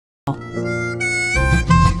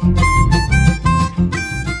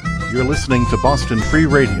You're listening to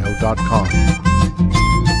BostonFreeRadio.com.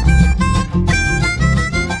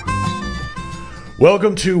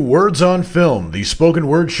 Welcome to Words on Film, the spoken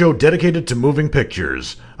word show dedicated to moving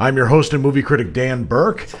pictures. I'm your host and movie critic Dan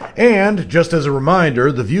Burke, and just as a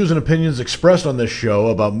reminder, the views and opinions expressed on this show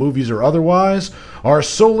about movies or otherwise are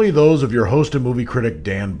solely those of your host and movie critic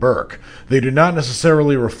Dan Burke. They do not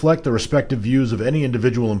necessarily reflect the respective views of any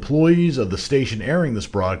individual employees of the station airing this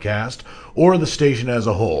broadcast or the station as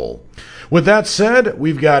a whole. With that said,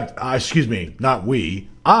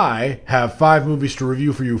 I have 5 movies to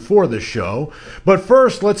review for you for this show, but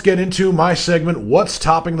first let's get into my segment, What's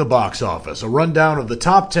Topping the Box Office, a rundown of the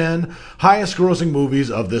top 10 highest grossing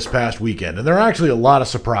movies of this past weekend, and there are actually a lot of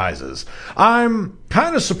surprises. I'm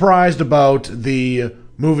kind of surprised about the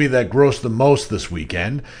movie that grossed the most this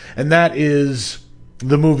weekend, and that is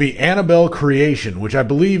the movie Annabelle Creation, which I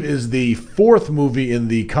believe is the 4th movie in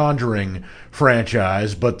the Conjuring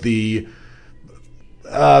franchise, but the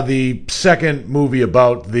second movie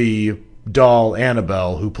about the doll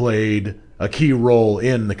Annabelle, who played a key role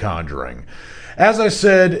in The Conjuring. As I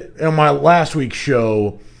said in my last week's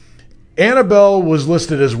show, Annabelle was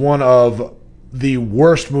listed as one of the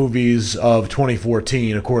worst movies of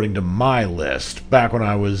 2014, according to my list, back when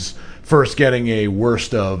I was first getting a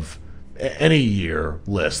worst of any year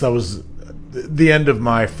list. That was the end of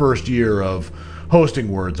my first year of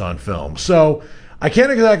hosting Words on Film. So I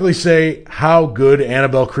can't exactly say how good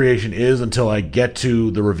Annabelle Creation is until I get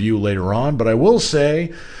to the review later on, but I will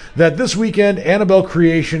say that this weekend, Annabelle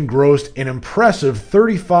Creation grossed an impressive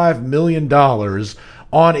 $35 million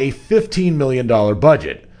on a $15 million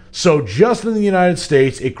budget. So just in the United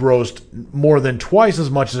States, it grossed more than twice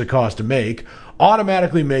as much as it cost to make,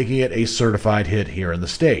 automatically making it a certified hit here in the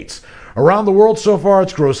States. Around the world so far,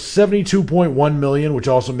 it's grossed $72.1 million, which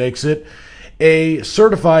also makes it a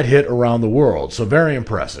certified hit around the world, so very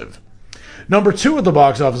impressive. Number 2 at the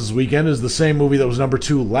box office this weekend is the same movie that was number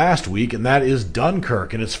 2 last week, and that is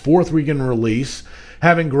Dunkirk in its 4th weekend release,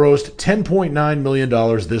 having grossed $10.9 million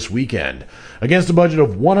this weekend. Against a budget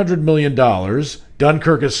of $100 million,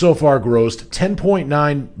 Dunkirk has so far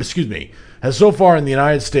has so far in the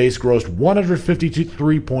United States grossed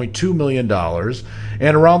 $153.2 million,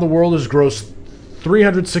 and around the world has grossed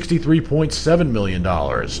 $363.7 million,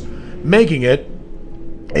 making it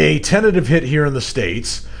a tentative hit here in the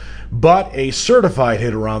States, but a certified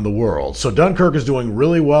hit around the world. So Dunkirk is doing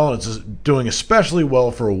really well, and it's doing especially well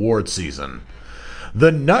for award season.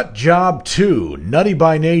 The Nut Job 2, Nutty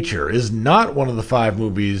by Nature, is not one of the 5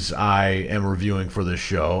 movies I am reviewing for this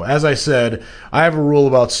show. As I said, I have a rule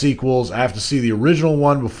about sequels. I have to see the original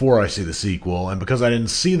one before I see the sequel, and because I didn't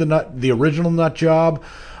see the original Nut Job,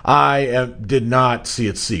 I did not see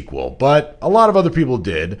its sequel. But a lot of other people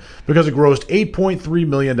did, because it grossed $8.3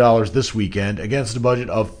 million this weekend against a budget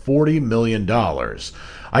of $40 million.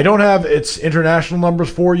 I don't have its international numbers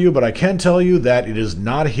for you, but I can tell you that it is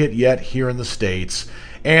not a hit yet here in the States,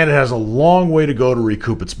 and it has a long way to go to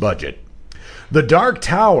recoup its budget. The Dark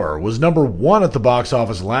Tower was number 1 at the box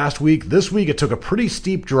office last week. This week it took a pretty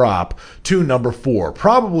steep drop to number 4,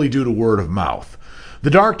 probably due to word of mouth. The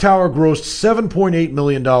Dark Tower grossed $7.8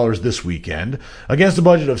 million this weekend. Against a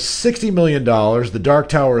budget of $60 million, The Dark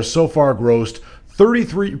Tower has so far grossed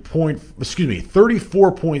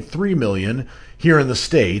 $34.3 million here in the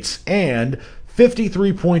States and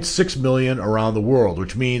 $53.6 million around the world,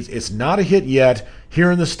 which means it's not a hit yet here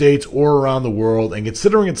in the States or around the world, and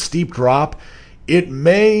considering its steep drop, it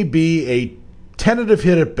may be a tentative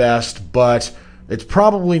hit at best, but it's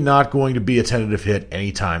probably not going to be a tentative hit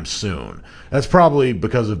anytime soon. That's probably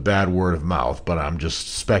because of bad word of mouth, but I'm just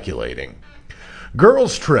speculating.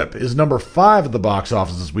 Girls Trip is number 5 at the box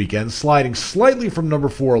office this weekend, sliding slightly from number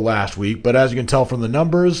 4 last week, but as you can tell from the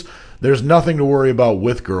numbers, there's nothing to worry about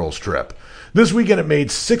with Girls Trip. This weekend it made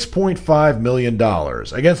 $6.5 million.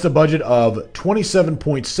 Against a budget of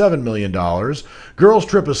 $27.7 million, Girls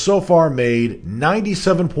Trip has so far made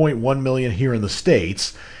 $97.1 million here in the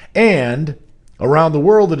States, and around the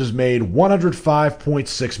world it has made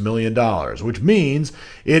 $105.6 million, which means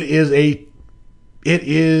it is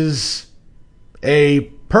a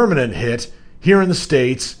permanent hit here in the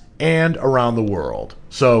States and around the world.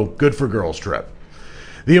 So good for Girls Trip.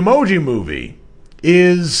 The Emoji Movie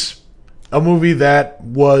is a movie that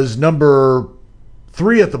was number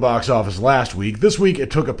 3 at the box office last week. This week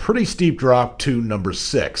it took a pretty steep drop to number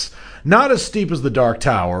 6. Not as steep as The Dark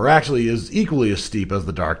Tower, or actually is equally as steep as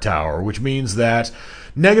The Dark Tower, which means that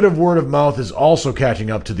negative word of mouth is also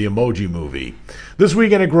catching up to The Emoji Movie. This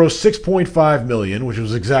weekend it grossed $6.5 million, which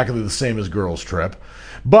was exactly the same as Girls Trip.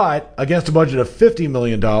 But against a budget of $50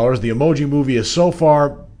 million, the Emoji Movie has so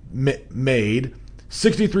far made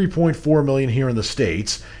 $63.4 million here in the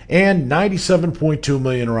States and $97.2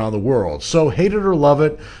 million around the world. So hate it or love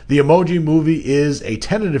it, the Emoji Movie is a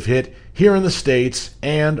tentative hit here in the States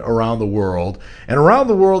and around the world. And around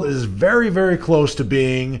the world, it is very, very close to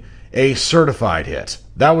being a certified hit.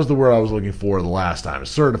 That was the word I was looking for the last time, a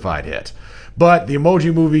certified hit. But the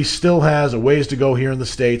Emoji Movie still has a ways to go here in the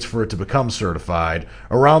States for it to become certified.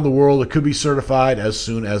 Around the world, it could be certified as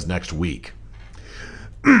soon as next week.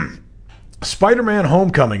 Spider-Man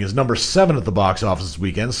Homecoming is number 7 at the box office this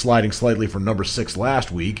weekend, sliding slightly from number 6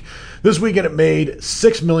 last week. This weekend it made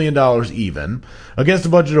 $6 million even. Against a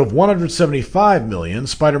budget of $175 million,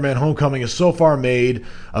 Spider-Man Homecoming has so far made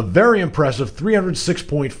a very impressive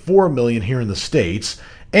 $306.4 million here in the States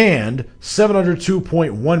and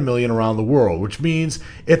 $702.1 million around the world, which means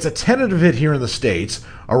it's a tentative hit here in the States.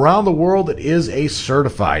 Around the world, it is a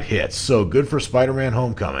certified hit, so good for Spider-Man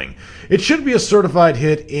Homecoming. It should be a certified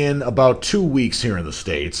hit in about 2 weeks here in the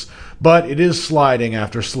States, but it is sliding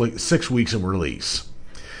after 6 weeks in release.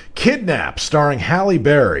 Kidnap, starring Halle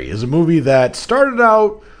Berry, is a movie that started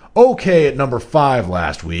out okay at number 5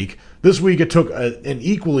 last week. This week it took an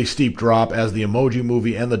equally steep drop as the Emoji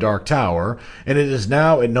Movie and The Dark Tower, and it is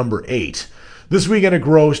now at number 8. This weekend it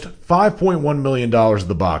grossed $5.1 million at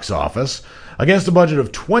the box office. Against a budget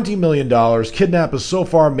of $20 million, Kidnap has so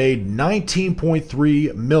far made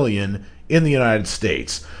 $19.3 million in the United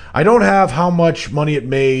States. I don't have how much money it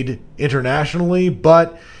made internationally,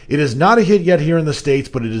 but it is not a hit yet here in the States,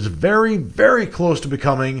 but it is very, very close to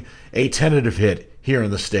becoming a tentative hit here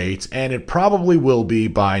in the States, and it probably will be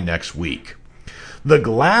by next week. The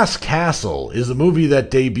Glass Castle is a movie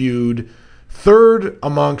that debuted 3rd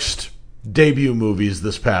amongst debut movies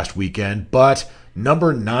this past weekend, but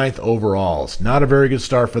number 9th overall. It's not a very good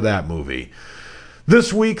start for that movie.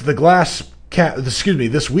 This week, this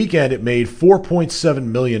weekend, it made $4.7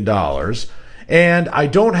 million, and I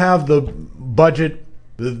don't have the budget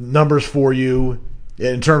numbers for you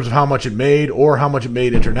in terms of how much it made or how much it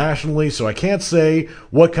made internationally, so I can't say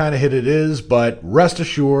what kind of hit it is, but rest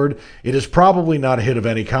assured, it is probably not a hit of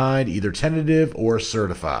any kind, either tentative or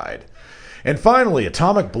certified. And finally,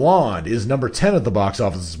 Atomic Blonde is number 10 at the box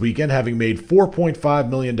office this weekend, having made $4.5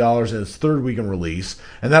 million in its 3rd week in release,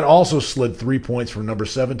 and that also slid 3 points from number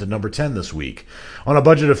 7 to number 10 this week. On a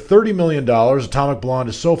budget of $30 million, Atomic Blonde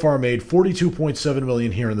has so far made $42.7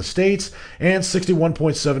 million here in the States and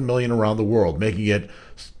 $61.7 million around the world, making it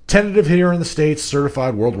tentative here in the States,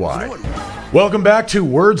 certified worldwide. Welcome back to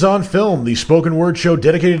Words on Film, the spoken word show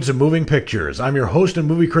dedicated to moving pictures. I'm your host and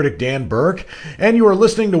movie critic, Dan Burke, and you are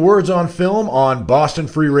listening to Words on Film on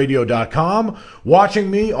BostonFreeRadio.com,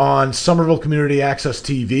 watching me on Somerville Community Access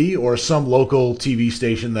TV or some local TV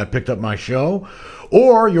station that picked up my show,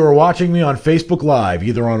 or you're watching me on Facebook Live,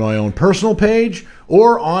 either on my own personal page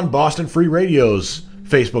or on Boston Free Radio's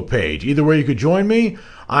Facebook page. Either way you could join me.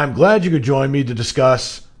 I'm glad you could join me to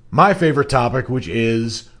discuss my favorite topic, which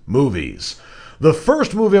is movies. The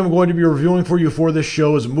first movie I'm going to be reviewing for you for this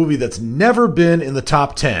show is a movie that's never been in the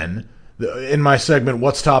top 10 in my segment,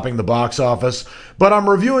 What's Topping the Box Office, but I'm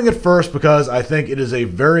reviewing it first because I think it is a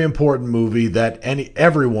very important movie that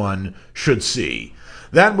everyone should see.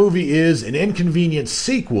 That movie is an Inconvenient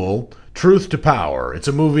sequel, Truth to Power. It's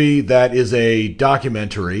a movie that is a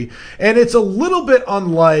documentary, and it's a little bit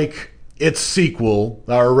unlike its sequel,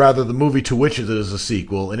 or rather the movie to which it is a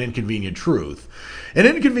sequel, An Inconvenient Truth. An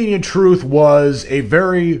Inconvenient Truth was a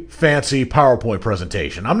very fancy PowerPoint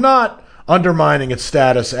presentation. I'm not undermining its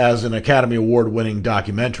status as an Academy Award-winning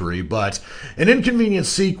documentary, but An Inconvenient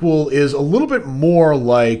Sequel is a little bit more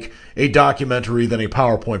like a documentary than a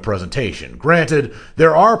PowerPoint presentation. Granted,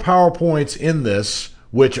 there are PowerPoints in this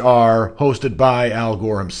which are hosted by Al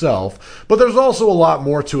Gore himself, but there's also a lot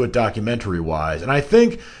more to it documentary-wise, and I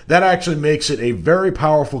think that actually makes it a very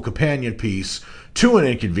powerful companion piece to An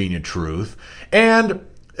Inconvenient Truth, and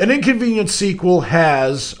An Inconvenient Sequel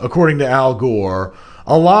has, according to Al Gore,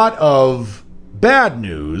 a lot of bad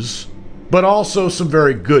news, but also some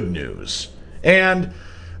very good news. And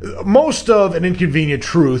most of An Inconvenient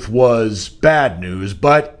Truth was bad news,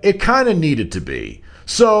 but it kind of needed to be.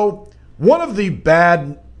 So one of the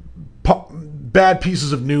bad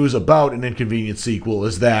pieces of news about An Inconvenient Sequel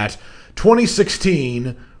is that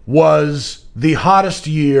 2016 was the hottest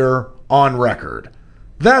year on record.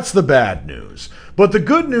 That's the bad news. But the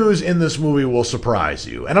good news in this movie will surprise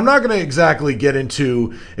you. And I'm not going to exactly get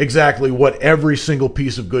into exactly what every single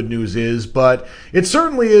piece of good news is, but it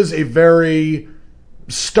certainly is a very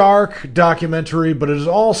stark documentary, but it is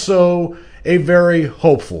also a very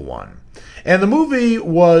hopeful one. And the movie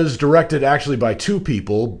was directed actually by two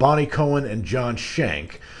people, Bonnie Cohen and John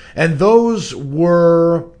Schenk. And those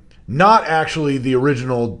were not actually the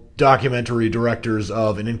original documentary directors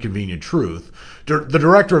of An Inconvenient Truth. The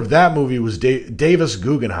director of that movie was Davis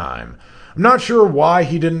Guggenheim. I'm not sure why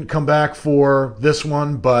he didn't come back for this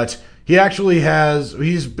one, but he actually has.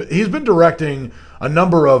 He's been directing a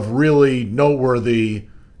number of really noteworthy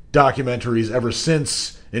documentaries ever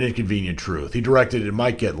since An Inconvenient Truth. He directed It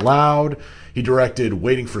Might Get Loud. He directed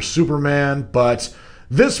Waiting for Superman. But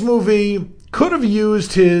this movie could have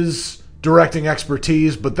used his directing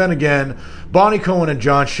expertise, but then again, Bonnie Cohen and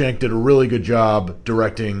John Schenk did a really good job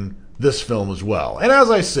directing this film as well. And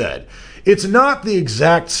as I said, it's not the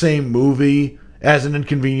exact same movie as An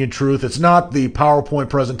Inconvenient Truth. It's not the PowerPoint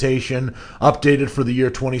presentation updated for the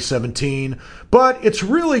year 2017, but it's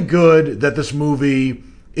really good that this movie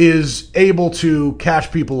is able to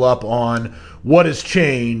catch people up on what has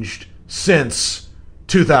changed since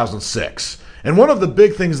 2006. And one of the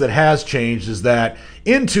big things that has changed is that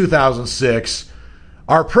in 2006,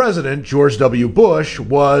 our president, George W. Bush,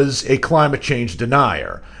 was a climate change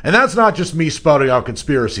denier. And that's not just me spouting out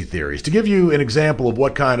conspiracy theories. To give you an example of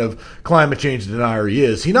what kind of climate change denier he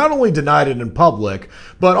is, he not only denied it in public,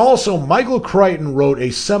 but also Michael Crichton wrote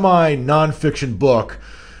a semi-nonfiction book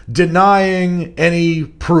denying any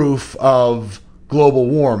proof of global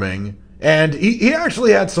warming. And he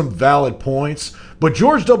actually had some valid points, but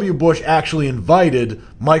George W. Bush actually invited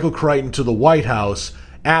Michael Crichton to the White House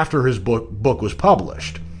after his book was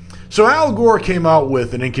published. So Al Gore came out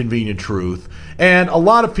with An Inconvenient Truth, and a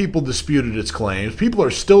lot of people disputed its claims. People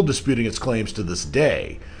are still disputing its claims to this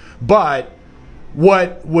day. But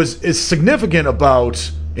what is significant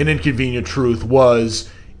about An Inconvenient Truth was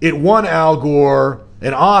it won Al Gore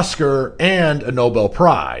an Oscar and a Nobel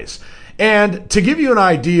Prize. And to give you an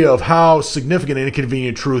idea of how significant An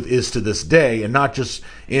Inconvenient Truth is to this day, and not just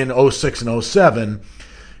in 06 and 07,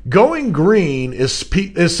 going green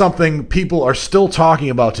is something people are still talking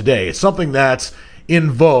about today. It's something that's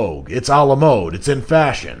in vogue. It's a la mode. It's in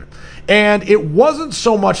fashion. And it wasn't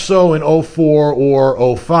so much so in 04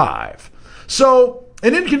 or 05. So,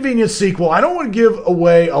 An Inconvenient Sequel, I don't want to give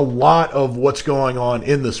away a lot of what's going on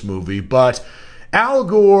in this movie, but Al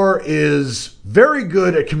Gore is very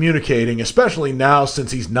good at communicating, especially now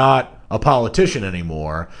since he's not a politician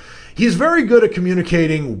anymore. He's very good at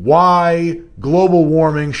communicating why global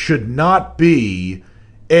warming should not be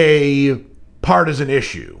a partisan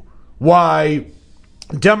issue, why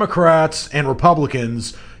Democrats and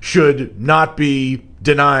Republicans should not be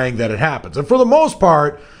denying that it happens. And for the most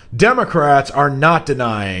part, Democrats are not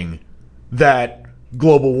denying that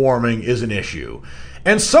global warming is an issue.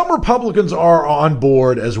 And some Republicans are on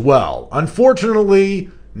board as well. Unfortunately,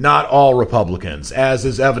 not all Republicans, as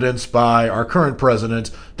is evidenced by our current president,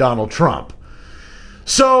 Donald Trump.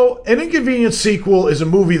 So, An Inconvenient Sequel is a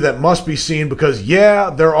movie that must be seen because, yeah,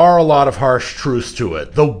 there are a lot of harsh truths to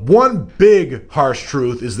it. The one big harsh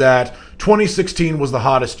truth is that 2016 was the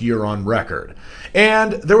hottest year on record.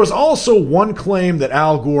 And there was also one claim that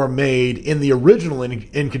Al Gore made in the original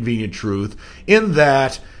Inconvenient Truth, in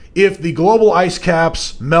that if the global ice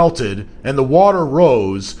caps melted and the water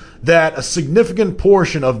rose, that a significant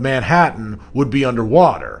portion of Manhattan would be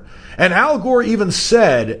underwater. And Al Gore even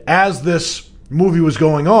said, as this movie was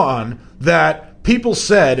going on, that people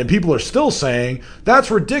said, and people are still saying,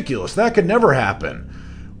 that's ridiculous, that could never happen.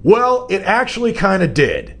 Well, it actually kind of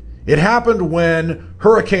did. It happened when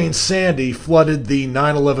Hurricane Sandy flooded the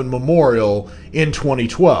 9/11 Memorial in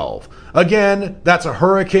 2012. Again, that's a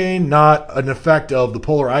hurricane, not an effect of the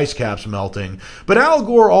polar ice caps melting. But Al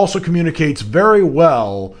Gore also communicates very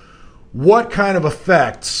well what kind of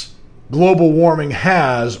effects global warming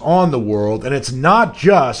has on the world, and it's not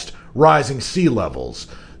just rising sea levels.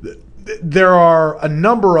 There are a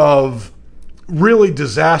number of really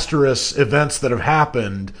disastrous events that have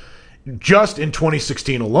happened just in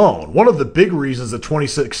 2016 alone. One of the big reasons that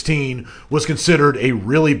 2016 was considered a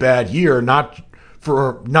really bad year, not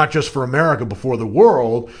just for America, but for the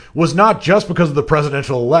world, was not just because of the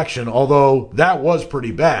presidential election, although that was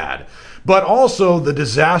pretty bad, but also the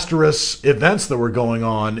disastrous events that were going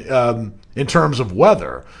on in terms of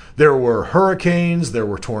weather. There were hurricanes, there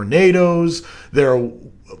were tornadoes, there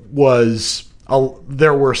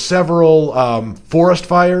were several forest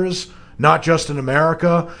fires, not just in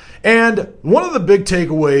America. And one of the big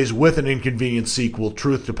takeaways with An Inconvenient Sequel,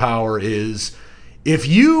 Truth to Power, is if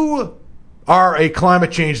you are a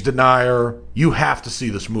climate change denier, you have to see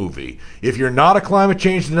this movie. If you're not a climate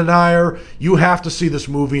change denier, you have to see this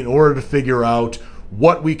movie in order to figure out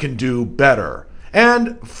what we can do better.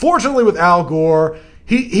 And fortunately with Al Gore,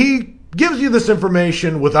 he gives you this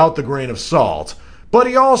information without the grain of salt, but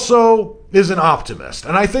he also is an optimist.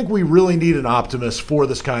 And I think we really need an optimist for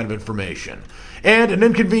this kind of information. And An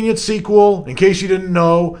Inconvenient sequel, in case you didn't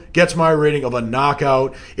know, gets my rating of a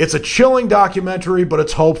knockout. It's a chilling documentary, but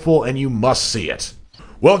it's hopeful, and you must see it.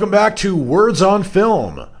 Welcome back to Words on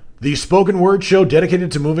Film, the spoken word show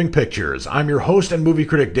dedicated to moving pictures. I'm your host and movie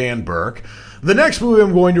critic, Dan Burke. The next movie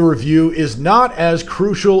I'm going to review is not as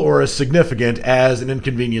crucial or as significant as An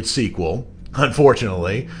Inconvenient sequel,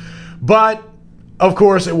 unfortunately. But, of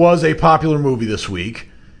course, it was a popular movie this week,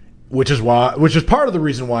 which is part of the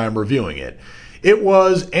reason why I'm reviewing it. It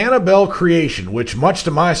was Annabelle Creation, which, much to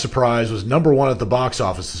my surprise, was #1 at the box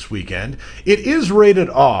office this weekend. It is rated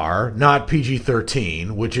R, not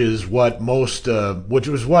PG-13, which was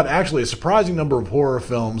what actually a surprising number of horror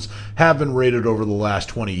films have been rated over the last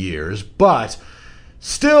 20 years. But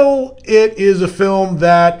still, it is a film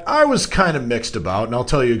that I was kind of mixed about, and I'll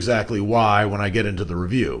tell you exactly why when I get into the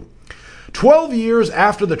review. 12 years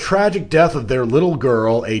after the tragic death of their little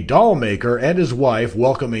girl, a doll maker and his wife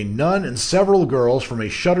welcome a nun and several girls from a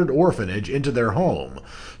shuttered orphanage into their home,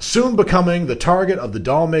 soon becoming the target of the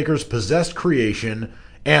doll maker's possessed creation,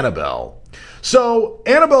 Annabelle. So,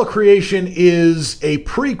 Annabelle Creation is a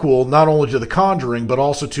prequel not only to The Conjuring, but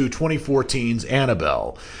also to 2014's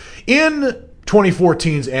Annabelle. In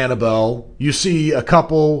 2014's Annabelle, you see a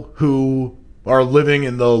couple who are living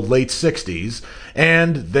in the late 60s,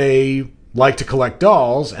 and they like to collect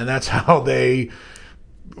dolls, and that's how they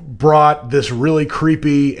brought this really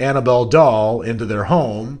creepy Annabelle doll into their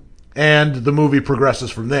home, and the movie progresses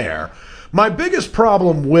from there. My biggest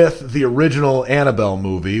problem with the original Annabelle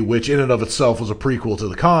movie, which in and of itself was a prequel to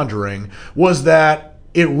The Conjuring, was that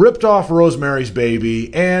it ripped off Rosemary's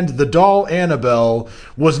Baby, and the doll Annabelle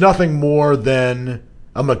was nothing more than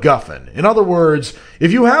a MacGuffin. In other words,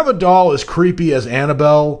 if you have a doll as creepy as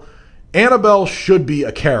Annabelle, Annabelle should be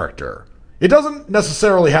a character. It doesn't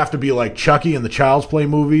necessarily have to be like Chucky in the Child's Play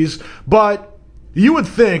movies, but you would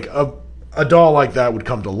think a doll like that would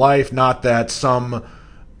come to life, not that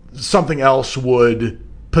something else would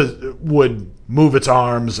move its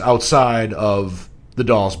arms outside of the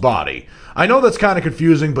doll's body. I know that's kind of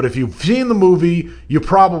confusing, but if you've seen the movie, you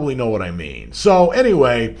probably know what I mean. So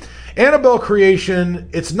anyway, Annabelle Creation,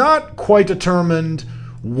 it's not quite determined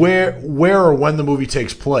where or when the movie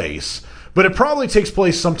takes place, but it probably takes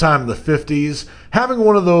place sometime in the 50s. Having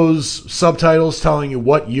one of those subtitles telling you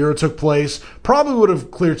what year it took place probably would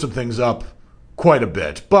have cleared some things up quite a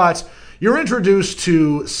bit. But you're introduced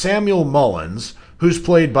to Samuel Mullins, who's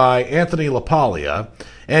played by Anthony LaPaglia,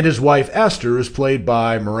 and his wife Esther, who's played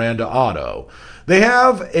by Miranda Otto. They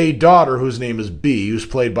have a daughter whose name is Bee, who's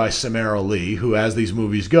played by Samara Lee, who, as these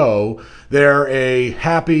movies go, they're a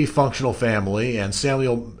happy, functional family, and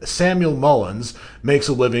Samuel Mullins makes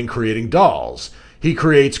a living creating dolls. He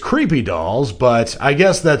creates creepy dolls, but I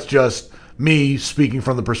guess that's just me speaking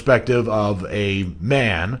from the perspective of a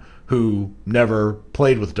man who never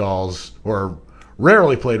played with dolls, or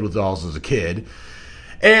rarely played with dolls as a kid.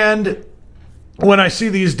 And when I see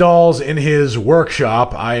these dolls in his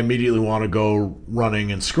workshop, I immediately want to go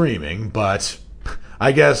running and screaming, but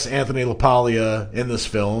I guess Anthony LaPaglia in this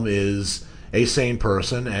film is a sane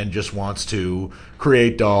person and just wants to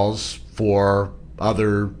create dolls for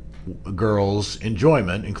other girls'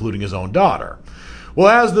 enjoyment, including his own daughter. Well,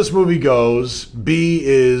 as this movie goes,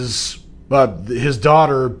 his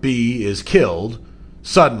daughter Bee is killed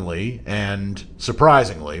suddenly and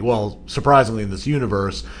surprisingly. Well, surprisingly in this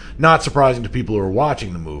universe, not surprising to people who are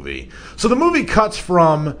watching the movie. So the movie cuts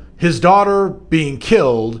from his daughter being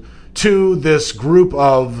killed to this group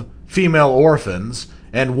of female orphans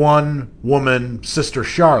and one woman, Sister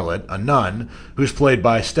Charlotte, a nun, who's played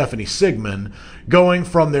by Stephanie Sigman, going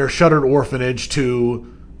from their shuttered orphanage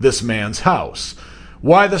to this man's house.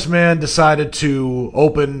 Why this man decided to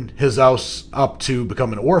open his house up to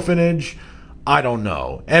become an orphanage, I don't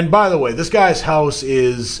know. And by the way, this guy's house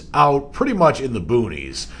is out pretty much in the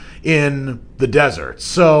boonies, in the desert.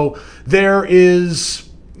 So there is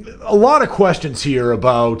a lot of questions here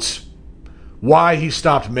about why he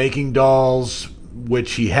stopped making dolls,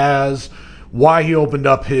 which he has, why he opened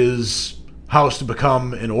up his house to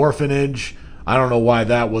become an orphanage. I don't know why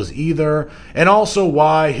that was either. And also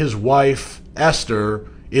why his wife, Esther,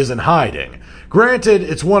 is in hiding. Granted,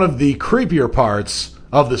 it's one of the creepier parts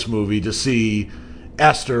of this movie to see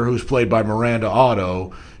Esther, who's played by Miranda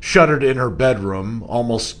Otto, shuttered in her bedroom,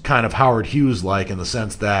 almost kind of Howard Hughes-like in the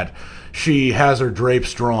sense that she has her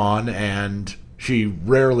drapes drawn and she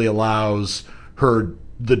rarely allows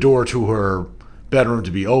the door to her bedroom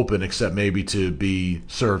to be open except maybe to be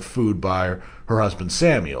served food by her husband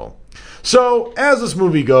Samuel. So, as this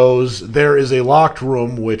movie goes, there is a locked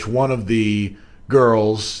room which one of the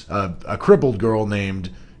girls, a crippled girl named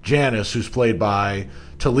Janice, who's played by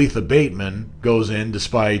Talitha Bateman, goes in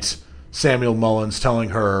despite Samuel Mullins telling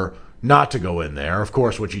her not to go in there. Of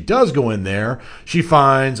course, when she does go in there, she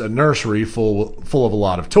finds a nursery full of a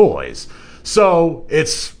lot of toys. So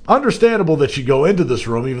it's understandable that she'd go into this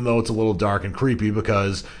room, even though it's a little dark and creepy,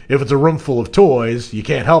 because if it's a room full of toys, you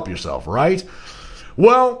can't help yourself, right?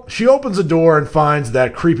 Well, she opens a door and finds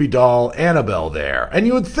that creepy doll Annabelle there. And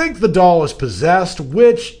you would think the doll is possessed,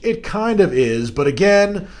 which it kind of is, but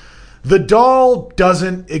again, the doll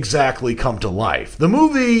doesn't exactly come to life. The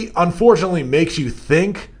movie, unfortunately, makes you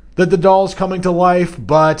think that the doll's coming to life,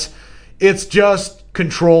 but it's just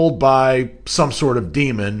controlled by some sort of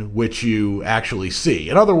demon, which you actually see.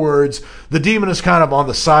 In other words, the demon is kind of on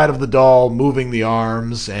the side of the doll, moving the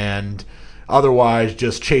arms, and otherwise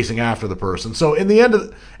just chasing after the person. So at the end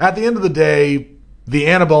of the day, the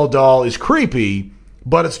Annabelle doll is creepy,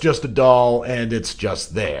 but it's just a doll, and it's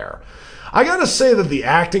just there. I gotta say that the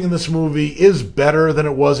acting in this movie is better than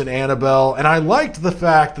it was in Annabelle, and I liked the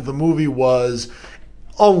fact that the movie was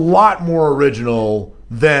a lot more original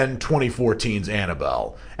than 2014's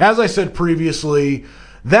Annabelle. As I said previously,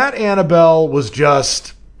 that Annabelle was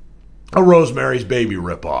just a Rosemary's Baby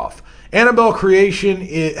ripoff. Annabelle Creation,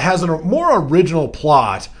 it has a more original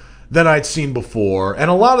plot than I'd seen before,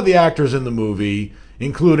 and a lot of the actors in the movie,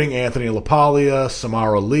 including Anthony LaPaglia,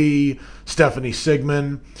 Samara Lee, Stephanie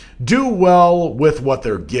Sigman, do well with what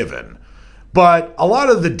they're given. But a lot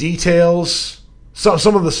of the details,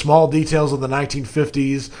 some of the small details of the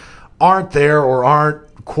 1950s aren't there or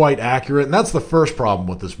aren't quite accurate, and that's the first problem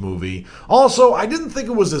with this movie. Also, I didn't think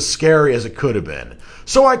it was as scary as it could have been.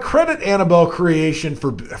 So I credit Annabelle Creation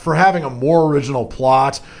for having a more original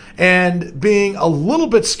plot and being a little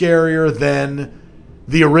bit scarier than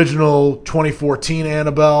the original 2014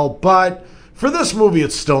 Annabelle, but for this movie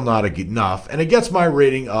it's still not enough, and it gets my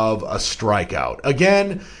rating of a strikeout.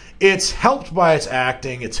 Again, it's helped by its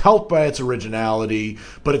acting, it's helped by its originality,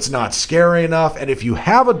 but it's not scary enough, and if you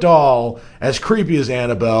have a doll as creepy as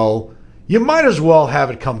Annabelle, you might as well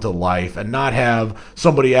have it come to life and not have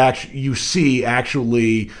somebody you see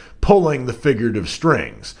actually pulling the figurative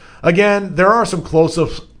strings. Again, there are some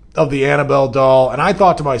close-ups of the Annabelle doll, and I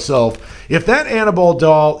thought to myself, if that Annabelle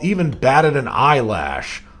doll even batted an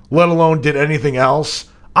eyelash, let alone did anything else,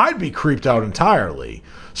 I'd be creeped out entirely.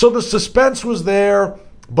 So the suspense was there,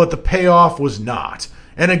 but the payoff was not.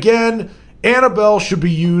 And again, Annabelle should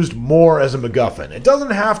be used more as a MacGuffin. It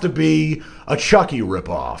doesn't have to be a Chucky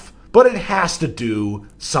ripoff, but it has to do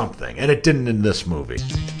something, and it didn't in this movie.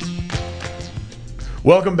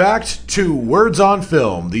 Welcome back to Words on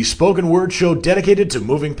Film, the spoken word show dedicated to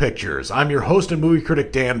moving pictures. I'm your host and movie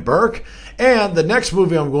critic, Dan Burke, and the next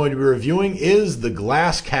movie I'm going to be reviewing is The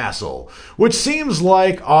Glass Castle, which seems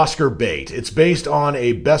like Oscar bait. It's based on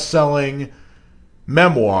a best-selling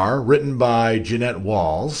memoir written by Jeanette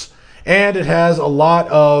Walls, and it has a lot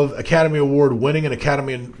of Academy Award winning and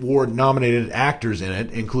Academy Award nominated actors in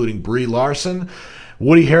it, including Brie Larson,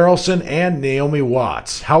 Woody Harrelson, and Naomi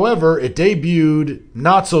Watts. However, it debuted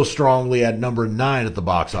not so strongly at number 9 at the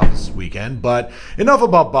box office this weekend, but enough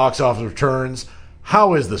about box office returns.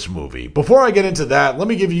 How is this movie? Before I get into that, let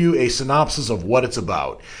me give you a synopsis of what it's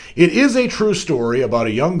about. It is a true story about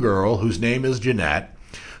a young girl whose name is Jeanette,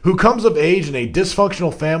 who comes of age in a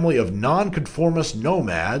dysfunctional family of nonconformist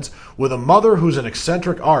nomads with a mother who's an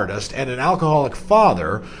eccentric artist and an alcoholic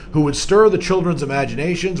father who would stir the children's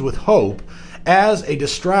imaginations with hope as a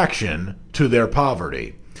distraction to their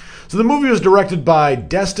poverty. So the movie was directed by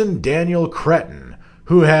Destin Daniel Cretton,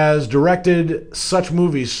 who has directed such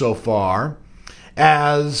movies so far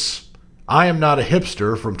as I Am Not a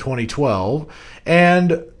Hipster from 2012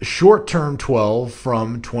 and Short Term 12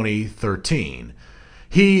 from 2013.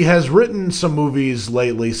 He has written some movies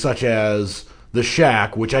lately, such as The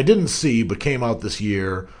Shack, which I didn't see but came out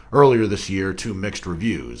earlier this year, to mixed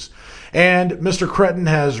reviews. And Mr. Cretton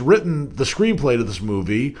has written the screenplay to this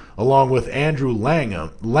movie along with Andrew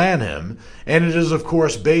Lanham, and it is, of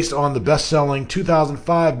course, based on the best-selling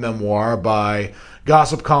 2005 memoir by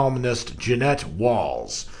gossip columnist Jeanette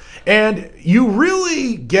Walls. And you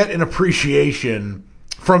really get an appreciation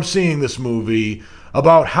from seeing this movie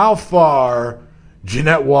about how far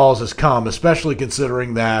Jeanette Walls has come, especially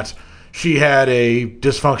considering that she had a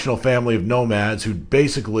dysfunctional family of nomads who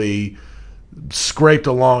basically scraped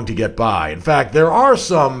along to get by. In fact, there are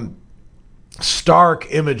some stark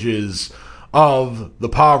images of the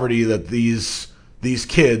poverty that these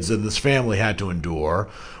kids and this family had to endure.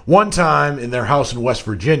 One time in their house in West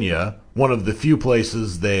Virginia, one of the few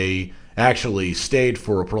places they actually stayed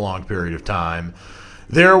for a prolonged period of time,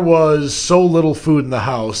 there was so little food in the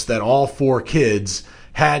house that all 4 kids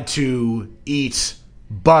had to eat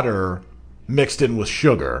butter mixed in with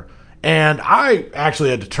sugar. And I actually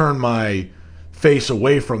had to turn my face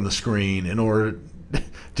away from the screen in order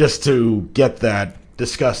just to get that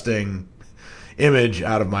disgusting image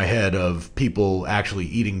out of my head of people actually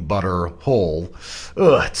eating butter whole.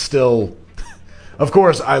 Ugh, it's still... Of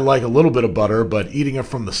course, I like a little bit of butter, but eating it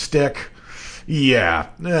from the stick... Yeah,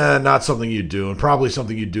 not something you do, and probably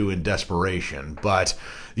something you do in desperation. But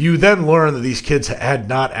you then learn that these kids had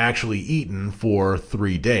not actually eaten for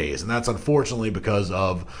 3 days, and that's unfortunately because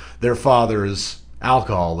of their father's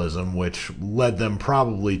alcoholism, which led them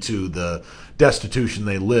probably to the destitution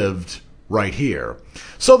they lived right here.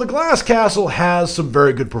 So The Glass Castle has some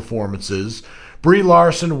very good performances. Brie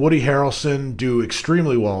Larson, Woody Harrelson do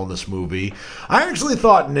extremely well in this movie. I actually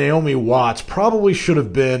thought Naomi Watts probably should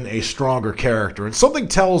have been a stronger character. And something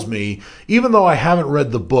tells me, even though I haven't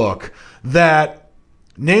read the book, that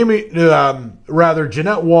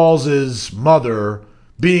Jeanette Walls' mother,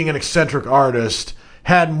 being an eccentric artist,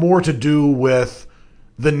 had more to do with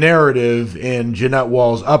the narrative in Jeanette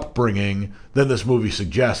Walls' upbringing than this movie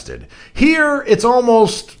suggested. Here, it's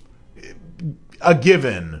almost a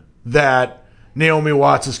given that Naomi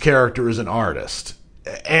Watts' character is an artist.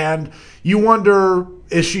 And you wonder,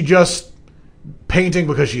 is she just painting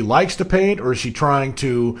because she likes to paint, or is she trying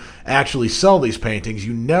to actually sell these paintings?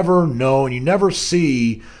 You never know, and you never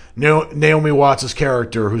see Naomi Watts'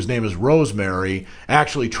 character, whose name is Rosemary,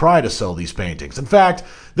 actually try to sell these paintings. In fact,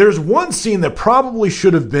 there's one scene that probably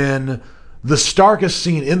should have been the starkest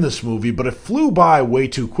scene in this movie, but it flew by way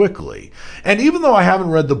too quickly. And even though I haven't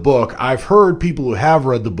read the book, I've heard people who have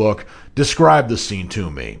read the book describe this scene to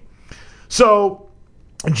me. So,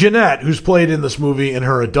 Jeanette, who's played in this movie in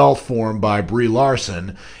her adult form by Brie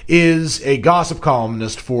Larson, is a gossip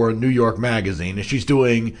columnist for New York Magazine, and she's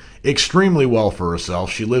doing extremely well for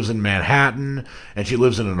herself. She lives in Manhattan, and she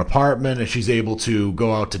lives in an apartment, and she's able to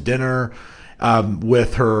go out to dinner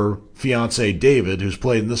with her fiancé David, who's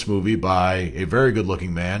played in this movie by a very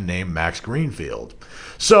good-looking man named Max Greenfield.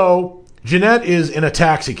 So, Jeanette is in a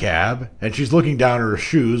taxi cab, and she's looking down at her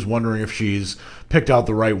shoes, wondering if she's picked out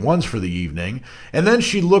the right ones for the evening. And then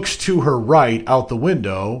she looks to her right out the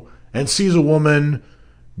window and sees a woman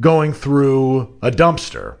going through a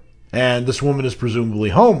dumpster. And this woman is presumably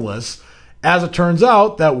homeless. As it turns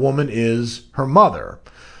out, that woman is her mother.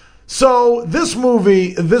 So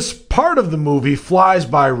this part of the movie flies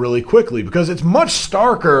by really quickly because it's much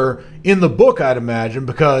starker in the book, I'd imagine,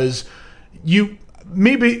 because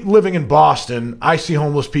me living in Boston, I see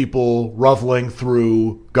homeless people ruffling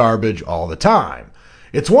through garbage all the time.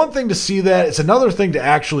 It's one thing to see that. It's another thing to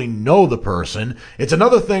actually know the person. It's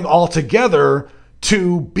another thing altogether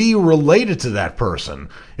to be related to that person,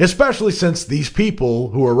 especially since these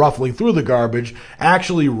people who are ruffling through the garbage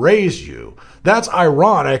actually raised you. That's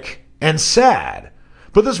ironic and sad.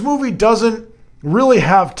 But this movie doesn't really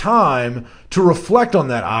have time to reflect on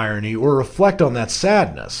that irony or reflect on that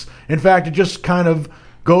sadness. In fact, it just kind of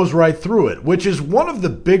goes right through it, which is one of the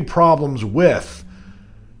big problems with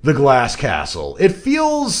The Glass Castle. It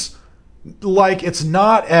feels like it's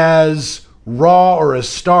not as raw or as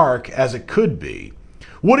stark as it could be.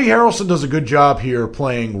 Woody Harrelson does a good job here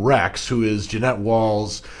playing Rex, who is Jeanette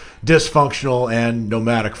Walls' dysfunctional and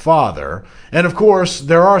nomadic father. And of course,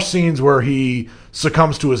 there are scenes where he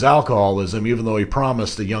succumbs to his alcoholism, even though he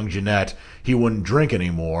promised the young Jeanette he wouldn't drink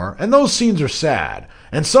anymore. And those scenes are sad,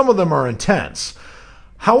 and some of them are intense.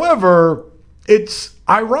 However, it's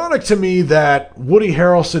ironic to me that Woody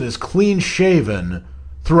Harrelson is clean-shaven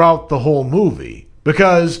throughout the whole movie.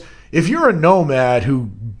 Because if you're a nomad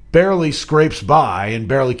who barely scrapes by and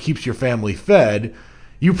barely keeps your family fed,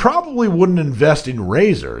 you probably wouldn't invest in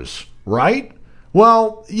razors, right?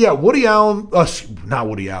 Well, yeah, Woody Harrelson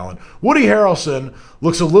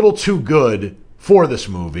looks a little too good for this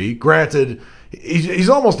movie. Granted, he's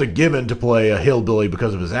almost a given to play a hillbilly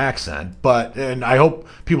because of his accent, and I hope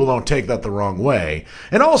people don't take that the wrong way.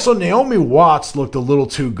 And also, Naomi Watts looked a little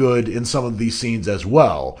too good in some of these scenes as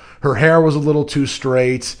well. Her hair was a little too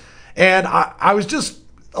straight, and I was just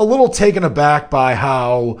a little taken aback by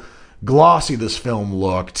how glossy this film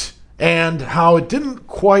looked and how it didn't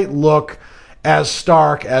quite look as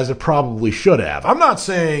stark as it probably should have. I'm not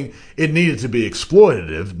saying it needed to be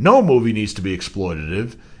exploitative. No movie needs to be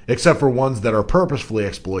exploitative, except for ones that are purposefully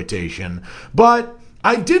exploitation. But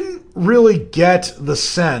I didn't really get the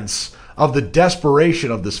sense of the desperation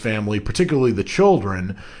of this family, particularly the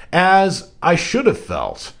children, as I should have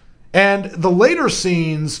felt. And the later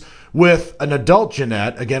scenes with an adult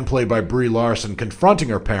Jeanette, again played by Brie Larson, confronting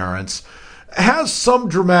her parents, has some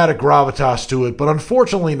dramatic gravitas to it, but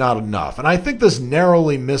unfortunately not enough. And I think this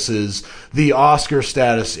narrowly misses the Oscar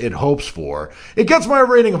status it hopes for. It gets my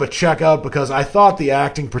rating of a checkout because I thought the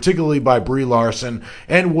acting, particularly by Brie Larson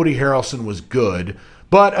and Woody Harrelson, was good.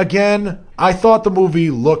 But again, I thought the movie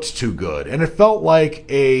looked too good, and it felt like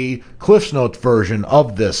a Cliff's Notes version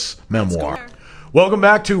of this memoir. Welcome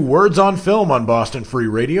back to Words on Film on Boston Free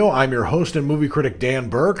Radio. I'm your host and movie critic, Dan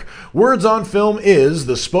Burke. Words on Film is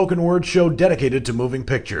the spoken word show dedicated to moving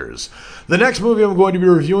pictures. The next movie I'm going to be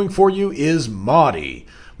reviewing for you is Maudie.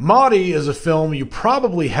 Maudie is a film you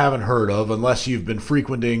probably haven't heard of unless you've been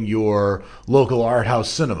frequenting your local art house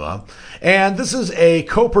cinema. And this is a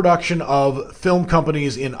co-production of film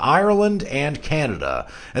companies in Ireland and Canada.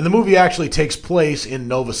 And the movie actually takes place in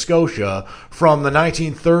Nova Scotia from the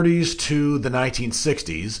 1930s to the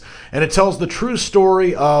 1960s. And it tells the true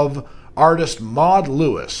story of artist Maud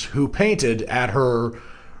Lewis, who painted at her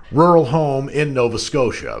rural home in Nova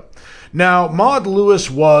Scotia. Now, Maud Lewis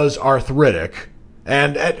was arthritic.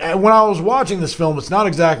 And when I was watching this film, it's not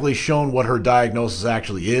exactly shown what her diagnosis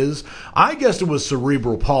actually is. I guessed it was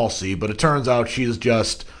cerebral palsy, but it turns out she is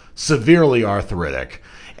just severely arthritic.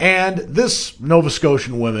 And this Nova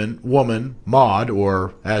Scotian woman, Maud,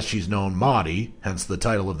 or as she's known, Maudie, hence the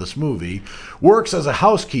title of this movie, works as a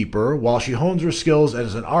housekeeper while she hones her skills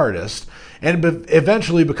as an artist and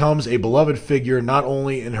eventually becomes a beloved figure not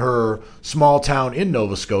only in her small town in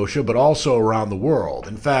Nova Scotia, but also around the world.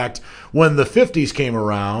 In fact, when the 50s came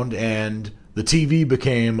around and the TV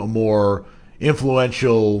became a more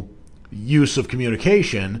influential use of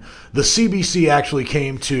communication, the CBC actually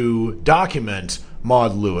came to document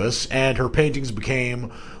Maud Lewis, and her paintings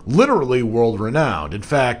became literally world-renowned. In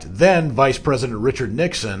fact, then Vice President Richard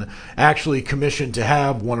Nixon actually commissioned to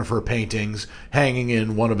have one of her paintings hanging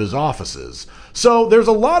in one of his offices. So there's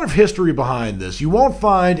a lot of history behind this. You won't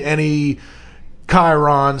find any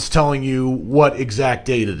chyrons telling you what exact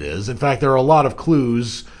date it is. In fact, there are a lot of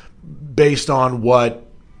clues based on what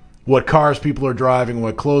cars people are driving,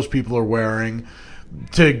 what clothes people are wearing,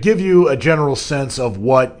 to give you a general sense of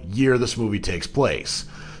what year this movie takes place.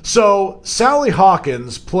 So, Sally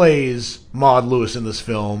Hawkins plays Maud Lewis in this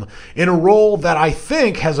film in a role that I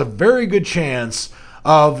think has a very good chance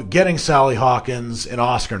of getting Sally Hawkins an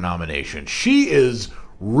Oscar nomination. She is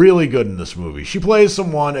really good in this movie. She plays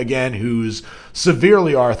someone, again, who's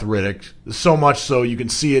severely arthritic, so much so you can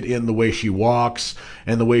see it in the way she walks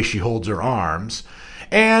and the way she holds her arms.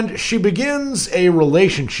 And she begins a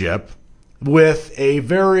relationship with a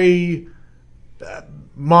very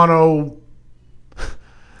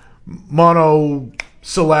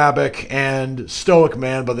monosyllabic and stoic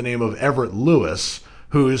man by the name of Everett Lewis,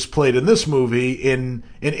 who's played in this movie in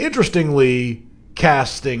an interesting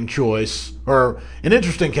casting choice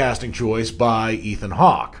by Ethan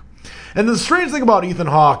Hawke. And the strange thing about Ethan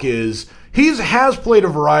Hawke is he has played a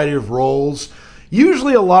variety of roles.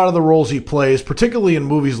 Usually a lot of the roles he plays, particularly in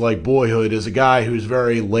movies like Boyhood, is a guy who's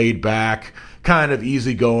very laid back, kind of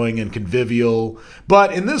easygoing and convivial.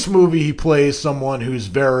 But in this movie, he plays someone who's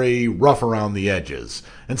very rough around the edges,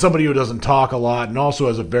 and somebody who doesn't talk a lot and also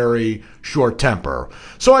has a very short temper.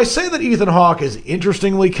 So I say that Ethan Hawke is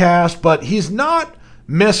interestingly cast, but he's not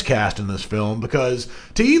miscast in this film, because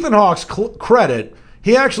to Ethan Hawke's credit,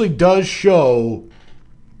 he actually does show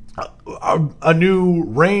a new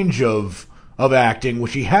range of acting,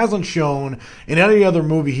 which he hasn't shown in any other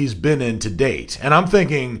movie he's been in to date. And I'm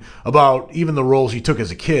thinking about even the roles he took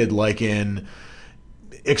as a kid, like in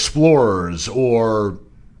Explorers or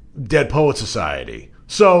Dead Poet Society.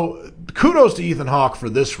 So kudos to Ethan Hawke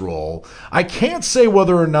for this role. I can't say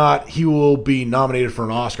whether or not he will be nominated for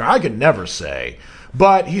an Oscar. I could never say.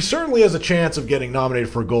 But he certainly has a chance of getting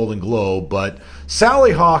nominated for a Golden Globe. But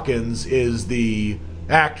Sally Hawkins is the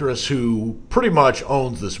actress who pretty much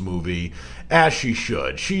owns this movie, as she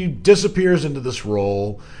should. She disappears into this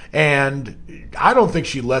role, and I don't think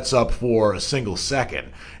she lets up for a single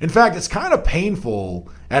second. In fact, it's kind of painful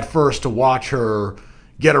at first to watch her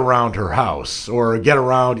get around her house, or get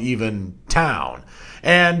around even town.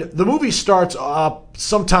 And the movie starts up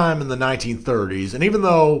sometime in the 1930s, and even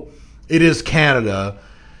though it is Canada,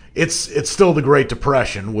 it's still the Great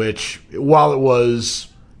Depression, which, while it was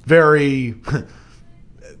very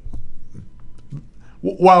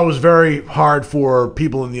hard for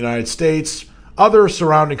people in the United States, other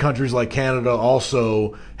surrounding countries like Canada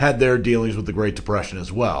also had their dealings with the Great Depression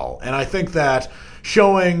as well. And I think that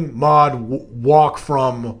showing Maud walk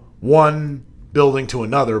from one building to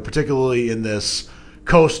another, particularly in this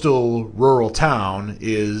coastal rural town,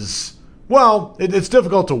 is well, it's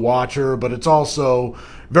difficult to watch her, but it's also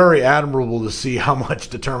very admirable to see how much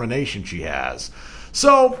determination she has.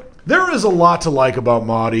 So there is a lot to like about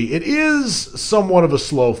Maudie. It is somewhat of a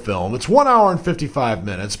slow film. It's 1 hour and 55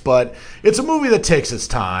 minutes, but it's a movie that takes its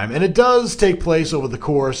time, and it does take place over the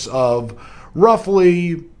course of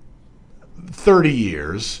roughly 30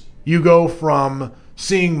 years. You go from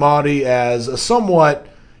seeing Maudie as a somewhat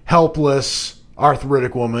helpless,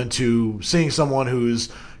 arthritic woman to seeing someone who's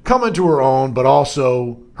come into her own, but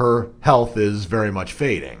also her health is very much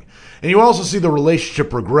fading. And you also see the relationship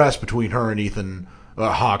progress between her and Ethan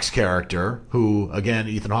Hawke's character, who, again,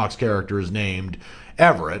 Ethan Hawke's character is named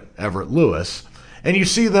Everett Lewis. And you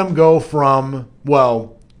see them go from,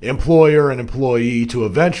 well, employer and employee to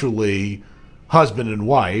eventually husband and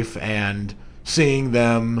wife, and seeing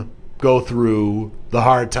them go through the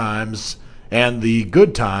hard times and the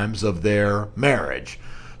good times of their marriage.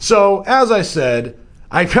 So, as I said,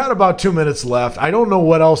 I've got about 2 minutes left. I don't know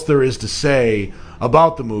what else there is to say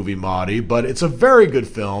about the movie Maudie, but it's a very good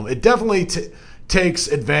film. It definitely takes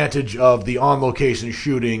advantage of the on-location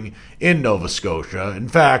shooting in Nova Scotia. In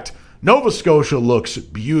fact, Nova Scotia looks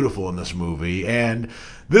beautiful in this movie, and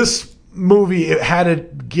this movie, had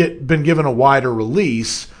it been given a wider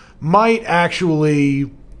release, might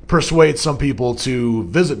actually persuade some people to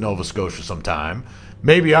visit Nova Scotia sometime.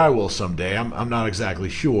 Maybe I will someday. I'm not exactly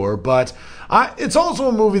sure, but it's also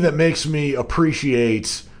a movie that makes me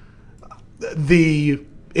appreciate the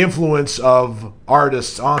influence of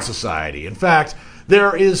artists on society. In fact,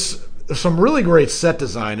 there is some really great set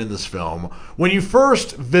design in this film. When you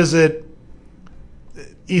first visit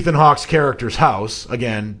Ethan Hawke's character's house,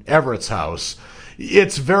 again, Everett's house,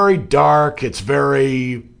 it's very dark, it's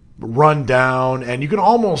very run down, and you can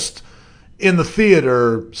almost, in the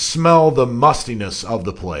theater, smell the mustiness of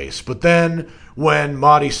the place. But then when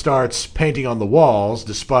Maudie starts painting on the walls,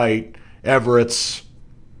 despite Everett's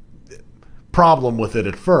problem with it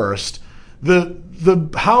at first,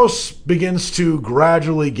 the house begins to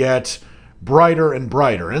gradually get brighter and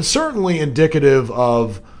brighter, and certainly indicative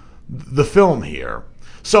of the film here.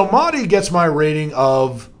 So Maudie gets my rating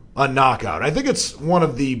of a knockout. I think it's one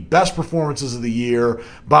of the best performances of the year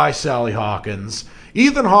by Sally Hawkins.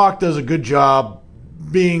 Ethan Hawke does a good job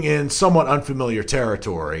being in somewhat unfamiliar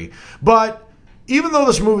territory, but even though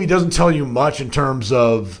this movie doesn't tell you much in terms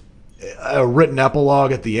of a written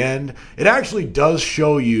epilogue at the end, it actually does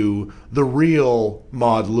show you the real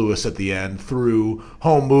Maud Lewis at the end through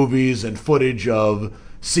home movies and footage of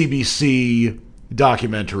CBC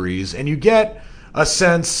documentaries, and you get a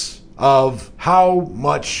sense of how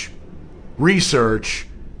much research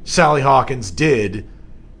Sally Hawkins did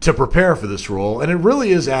to prepare for this role, and it really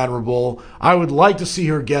is admirable. I would like to see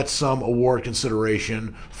her get some award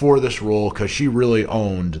consideration for this role because she really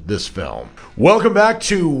owned this film. Welcome back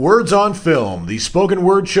to Words on Film, the spoken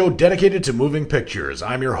word show dedicated to moving pictures.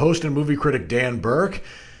 I'm your host and movie critic, Dan Burke,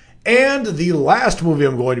 and the last movie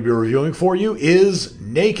I'm going to be reviewing for you is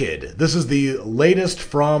Naked. This is the latest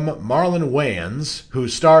from Marlon Wayans, who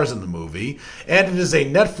stars in the movie, and it is a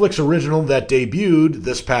Netflix original that debuted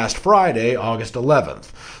this past Friday, August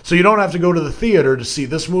 11th. So you don't have to go to the theater to see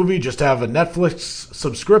this movie, just have a Netflix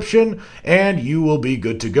subscription, and you will be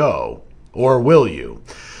good to go. Or will you?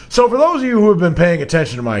 So for those of you who have been paying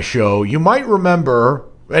attention to my show, you might remember,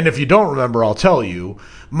 and if you don't remember, I'll tell you,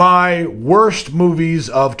 my worst movies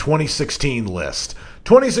of 2016 list.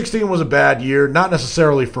 2016 was a bad year, not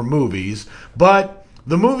necessarily for movies, but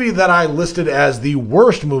the movie that I listed as the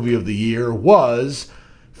worst movie of the year was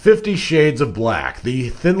 50 Shades of Black, the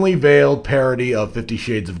thinly veiled parody of 50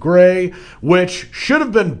 Shades of Grey, which should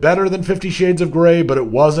have been better than 50 Shades of Grey, but it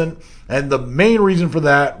wasn't. And the main reason for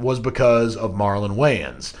that was because of Marlon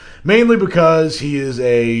Wayans. Mainly because he is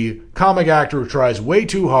a comic actor who tries way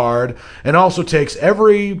too hard and also takes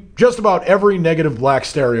just about every negative black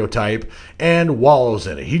stereotype and wallows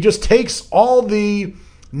in it. He just takes all the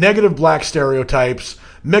negative black stereotypes,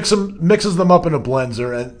 mixes them up in a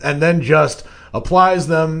blender, and then just applies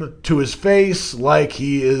them to his face like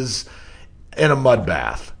he is in a mud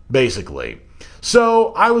bath, basically.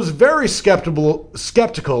 So I was very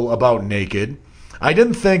skeptical about Naked. I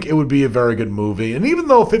didn't think it would be a very good movie. And even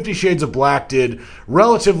though 50 Shades of Black did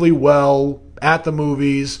relatively well at the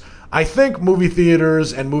movies, I think movie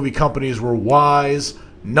theaters and movie companies were wise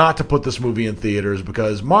not to put this movie in theaters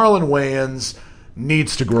because Marlon Wayans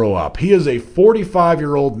needs to grow up. He is a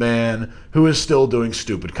 45-year-old man who is still doing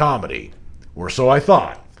stupid comedy. Or so I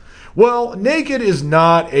thought. Well, Naked is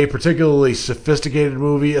not a particularly sophisticated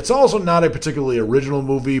movie. It's also not a particularly original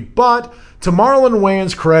movie, but to Marlon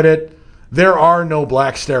Wayans' credit, there are no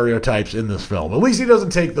black stereotypes in this film. At least he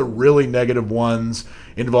doesn't take the really negative ones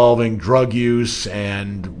involving drug use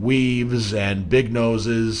and weaves and big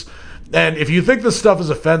noses. And if you think this stuff is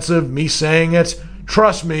offensive, me saying it,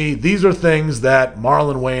 trust me, these are things that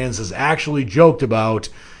Marlon Wayans has actually joked about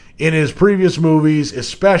in his previous movies,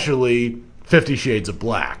 especially 50 Shades of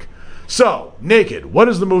Black. So, Naked, what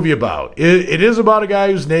is the movie about? It is about a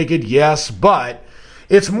guy who's naked, yes, but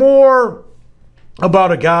it's more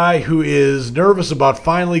about a guy who is nervous about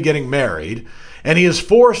finally getting married, and he is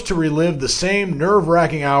forced to relive the same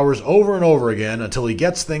nerve-wracking hours over and over again until he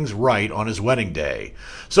gets things right on his wedding day.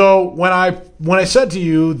 So when I said to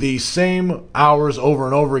you the same hours over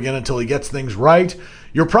and over again until he gets things right,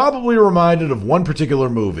 you're probably reminded of one particular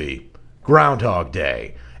movie, Groundhog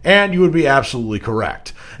Day. And you would be absolutely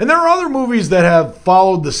correct. And there are other movies that have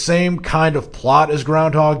followed the same kind of plot as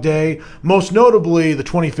Groundhog Day, most notably the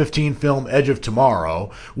 2015 film Edge of Tomorrow,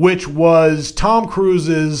 which was Tom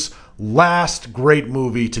Cruise's last great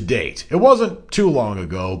movie to date. It wasn't too long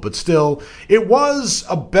ago, but still, it was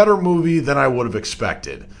a better movie than I would have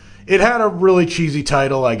expected. It had a really cheesy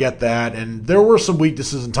title, I get that, and there were some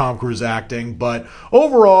weaknesses in Tom Cruise acting, but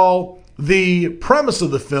overall, the premise of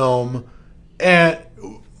the film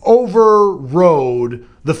overrode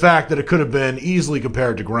the fact that it could have been easily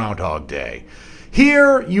compared to Groundhog Day.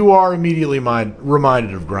 Here, you are immediately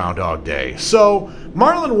reminded of Groundhog Day. So,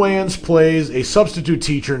 Marlon Wayans plays a substitute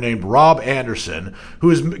teacher named Rob Anderson, who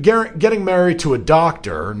is getting married to a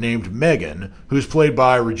doctor named Megan, who's played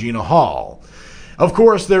by Regina Hall. Of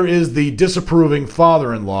course, there is the disapproving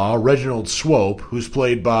father-in-law, Reginald Swope, who's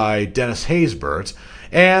played by Dennis Haysbert,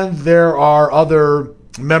 and there are other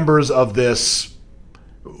members of this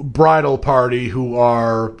bridal party who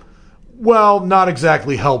are, well, not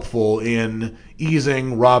exactly helpful in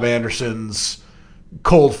easing Rob Anderson's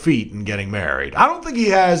cold feet in getting married. I don't think he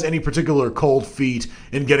has any particular cold feet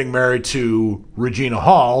in getting married to Regina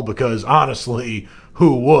Hall, because honestly,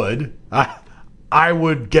 who would? I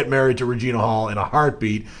would get married to Regina Hall in a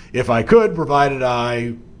heartbeat if I could, provided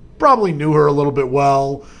I probably knew her a little bit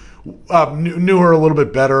knew her a little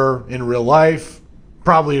bit better in real life.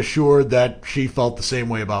 Probably assured that she felt the same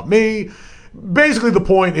way about me. Basically, the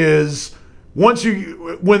point is, once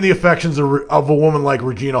you win the affections of a woman like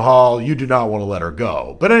Regina Hall, you do not want to let her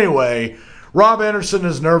go. But anyway, Rob Anderson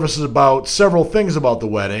is nervous about several things about the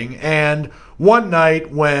wedding, and one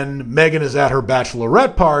night when Megan is at her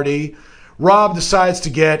bachelorette party, Rob decides to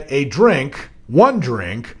get one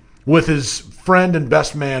drink, with his friend and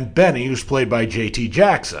best man Benny, who's played by J.T.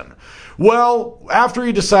 Jackson. Well, after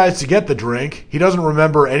he decides to get the drink, he doesn't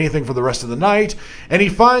remember anything for the rest of the night, and he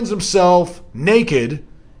finds himself naked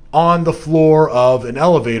on the floor of an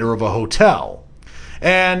elevator of a hotel.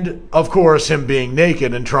 And, of course, him being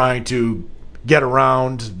naked and trying to get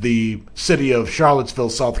around the city of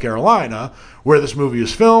Charlottesville, South Carolina, where this movie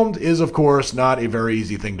is filmed, is, of course, not a very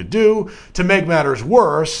easy thing to do. To make matters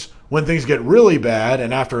worse, when things get really bad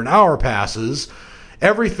and after an hour passes,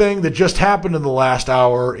 everything that just happened in the last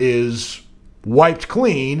hour is wiped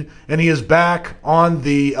clean, and he is back on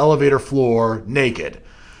the elevator floor naked.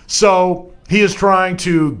 So he is trying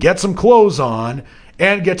to get some clothes on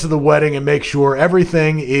and get to the wedding and make sure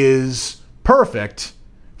everything is perfect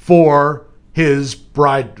for his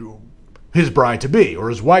bride-to-be, or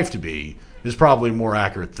his wife-to-be, is probably a more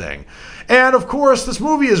accurate thing. And, of course, this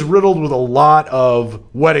movie is riddled with a lot of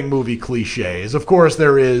wedding movie cliches. Of course,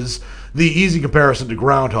 there is the easy comparison to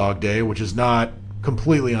Groundhog Day, which is not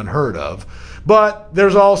completely unheard of. But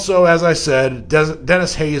there's also, as I said,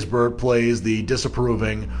 Dennis Haysbert plays the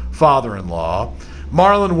disapproving father-in-law.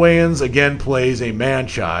 Marlon Wayans again plays a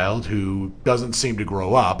man-child who doesn't seem to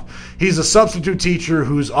grow up. He's a substitute teacher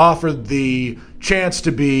who's offered the chance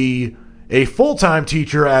to be a full-time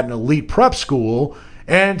teacher at an elite prep school,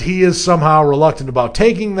 and he is somehow reluctant about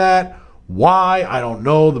taking that. Why? I don't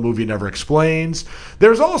know. The movie never explains.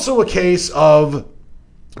 There's also a case of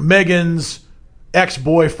Megan's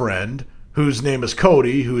ex-boyfriend, whose name is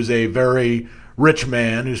Cody, who's a very rich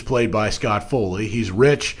man who's played by Scott Foley. He's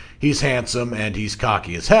rich, he's handsome, and he's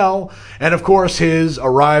cocky as hell. And of course, his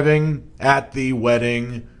arriving at the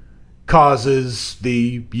wedding causes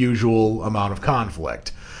the usual amount of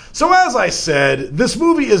conflict. So as I said, this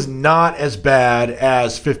movie is not as bad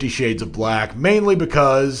as 50 Shades of Black, mainly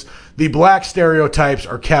because the black stereotypes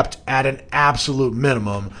are kept at an absolute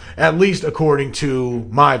minimum, at least according to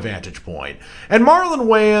my vantage point. And Marlon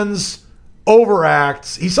Wayans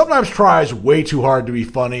overacts. He sometimes tries way too hard to be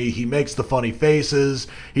funny. He makes the funny faces.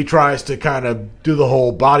 He tries to kind of do the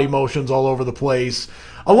whole body motions all over the place.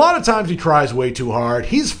 A lot of times he tries way too hard.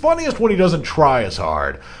 He's funniest when he doesn't try as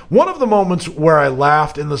hard. One of the moments where I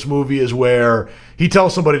laughed in this movie is where he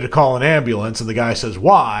tells somebody to call an ambulance and the guy says,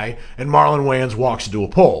 "Why?" and Marlon Wayans walks into a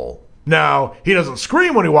pole. Now, he doesn't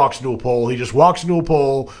scream when he walks into a pole. He just walks into a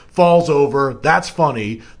pole, falls over. That's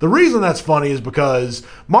funny. The reason that's funny is because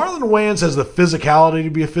Marlon Wayans has the physicality to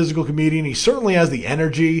be a physical comedian. He certainly has the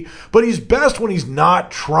energy, but he's best when he's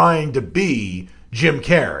not trying to be Jim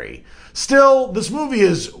Carrey. Still, this movie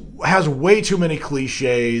has way too many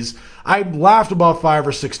cliches. I laughed about 5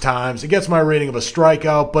 or 6 times. It gets my rating of a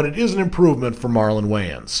strikeout, but it is an improvement for Marlon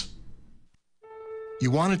Wayans.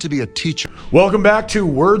 You wanted to be a teacher. Welcome back to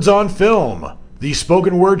Words on Film, the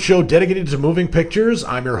spoken word show dedicated to moving pictures.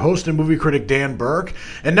 I'm your host and movie critic, Dan Burke.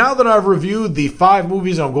 And now that I've reviewed the 5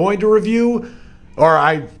 movies I'm going to review, or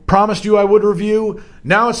I promised you I would review,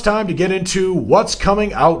 now it's time to get into what's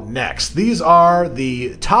coming out next. These are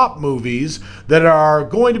the top movies that are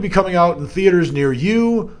going to be coming out in theaters near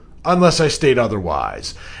you, unless I state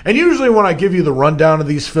otherwise. And usually when I give you the rundown of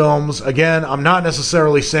these films, again, I'm not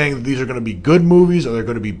necessarily saying that these are going to be good movies or they're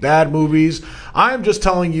going to be bad movies. I am just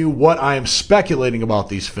telling you what I am speculating about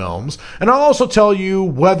these films, and I'll also tell you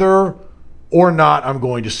whether or not I'm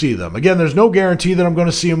going to see them. Again, there's no guarantee that I'm going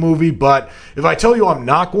to see a movie, but if I tell you I'm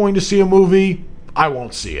not going to see a movie, I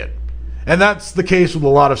won't see it. And that's the case with a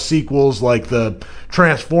lot of sequels, like the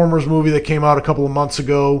Transformers movie that came out a couple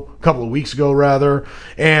of weeks ago rather,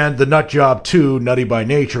 and the Nut Job 2, Nutty by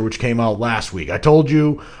Nature, which came out last week. I told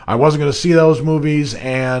you I wasn't going to see those movies,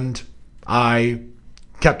 and I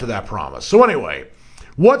kept to that promise. So anyway,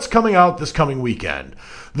 what's coming out this coming weekend?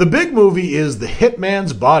 The big movie is The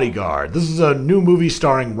Hitman's Bodyguard. This is a new movie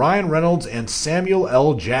starring Ryan Reynolds and Samuel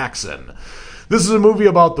L. Jackson. This is a movie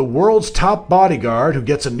about the world's top bodyguard who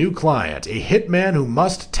gets a new client, a hitman who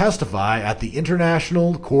must testify at the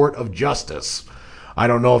International Court of Justice. I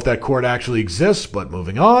don't know if that court actually exists, but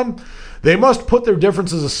moving on. They must put their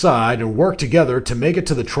differences aside and work together to make it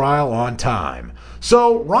to the trial on time.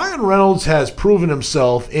 So Ryan Reynolds has proven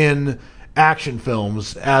himself in action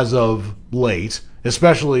films as of late,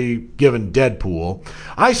 especially given Deadpool.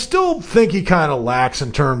 I still think he kind of lacks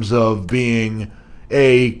in terms of being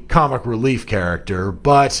a comic relief character,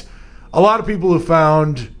 but a lot of people who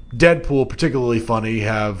found Deadpool particularly funny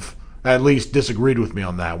have at least disagreed with me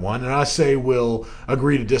on that one, and I say we'll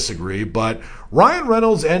agree to disagree, but Ryan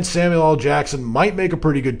Reynolds and Samuel L. Jackson might make a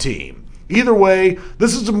pretty good team. Either way,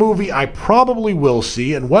 this is a movie I probably will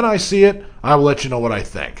see, and when I see it, I will let you know what I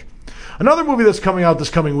think. Another movie that's coming out this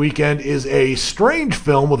coming weekend is a strange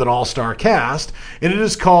film with an all-star cast, and it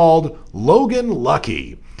is called Logan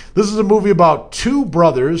Lucky. This is a movie about 2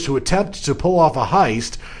 brothers who attempt to pull off a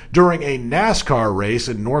heist during a NASCAR race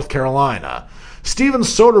in North Carolina. Steven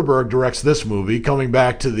Soderbergh directs this movie, coming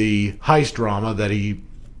back to the heist drama that he,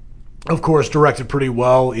 of course, directed pretty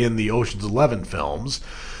well in the Ocean's 11 films.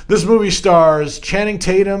 This movie stars Channing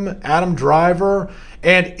Tatum, Adam Driver,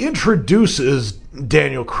 and introduces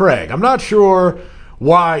Daniel Craig. I'm not sure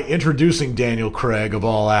why introducing Daniel Craig, of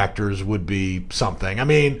all actors, would be something. I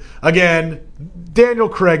mean, again, Daniel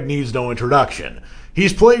Craig needs no introduction.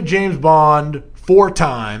 He's played James Bond 4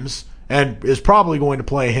 times and is probably going to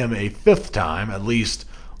play him a 5th time, at least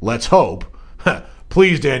let's hope.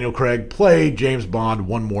 Please, Daniel Craig, play James Bond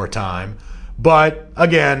one more time. But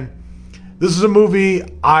again, this is a movie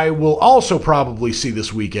I will also probably see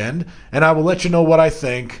this weekend, and I will let you know what I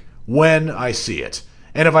think when I see it.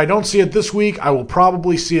 And if I don't see it this week, I will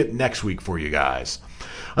probably see it next week for you guys.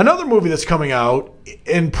 Another movie that's coming out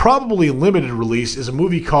in probably limited release is a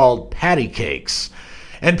movie called Patty Cakes.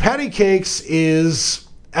 And Patty Cakes is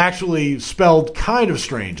actually spelled kind of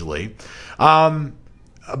strangely.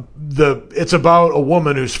 It's about a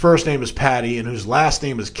woman whose first name is Patty and whose last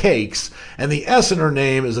name is Cakes, and the S in her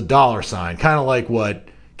name is a $sign, kind of like what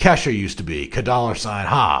Kesha used to be, $,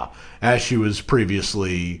 ha, as she was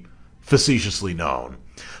previously facetiously known.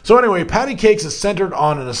 So anyway, Patty Cakes is centered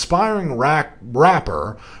on an aspiring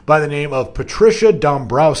rapper by the name of Patricia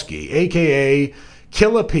Dombrowski, a.k.a.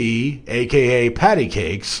 Killa P, a.k.a. Patty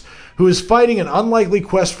Cakes, who is fighting an unlikely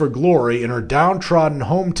quest for glory in her downtrodden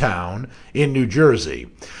hometown in New Jersey.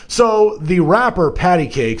 So the rapper Patty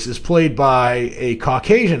Cakes is played by a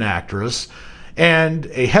Caucasian actress and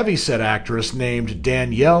a heavyset actress named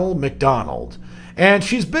Danielle McDonald. And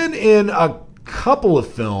she's been in a couple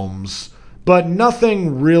of films, but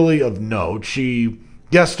nothing really of note. She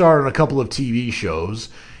guest starred in a couple of TV shows,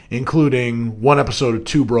 including one episode of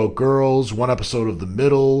Two Broke Girls, one episode of The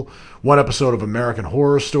Middle, one episode of American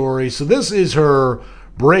Horror Story. So this is her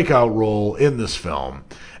breakout role in this film.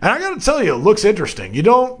 And I gotta tell you, it looks interesting. You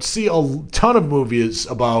don't see a ton of movies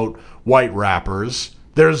about white rappers,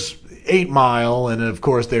 There's 8 Mile, and of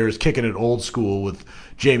course there's Kicking It Old School with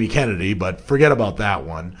Jamie Kennedy, but forget about that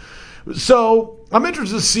one. So I'm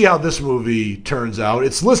interested to see how this movie turns out.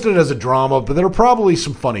 It's listed as a drama, but there are probably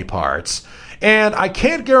some funny parts. And I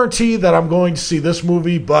can't guarantee that I'm going to see this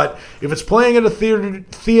movie, but if it's playing at a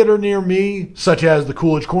theater near me, such as the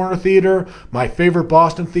Coolidge Corner Theater, my favorite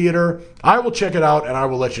Boston theater, I will check it out and I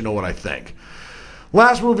will let you know what I think.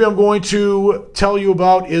 Last movie I'm going to tell you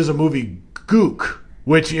about is a movie, Gook,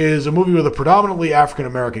 which is a movie with a predominantly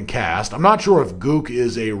African-American cast. I'm not sure if Gook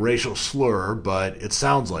is a racial slur, but it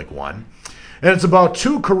sounds like one. And it's about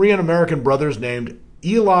 2 Korean-American brothers named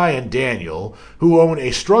Eli and Daniel, who own a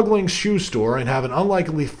struggling shoe store and have an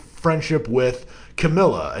unlikely friendship with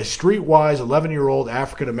Camilla, a streetwise 11-year-old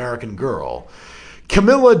African-American girl.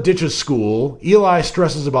 Camilla ditches school, Eli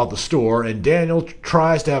stresses about the store, and Daniel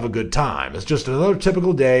tries to have a good time. It's just another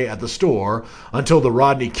typical day at the store until the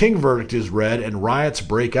Rodney King verdict is read and riots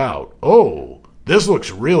break out. Oh, this looks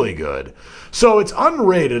really good. So it's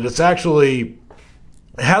unrated.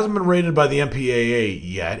 It hasn't been rated by the MPAA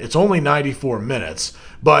yet. It's only 94 minutes,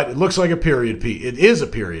 but it looks like a period piece. It is a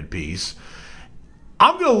period piece.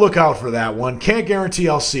 I'm going to look out for that one. Can't guarantee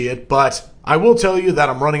I'll see it, but I will tell you that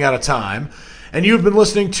I'm running out of time. And you've been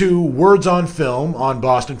listening to Words on Film on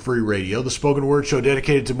Boston Free Radio, the spoken word show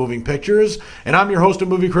dedicated to moving pictures. And I'm your host and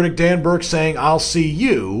movie critic, Dan Burke, saying I'll see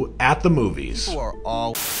you at the movies. People are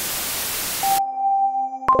all...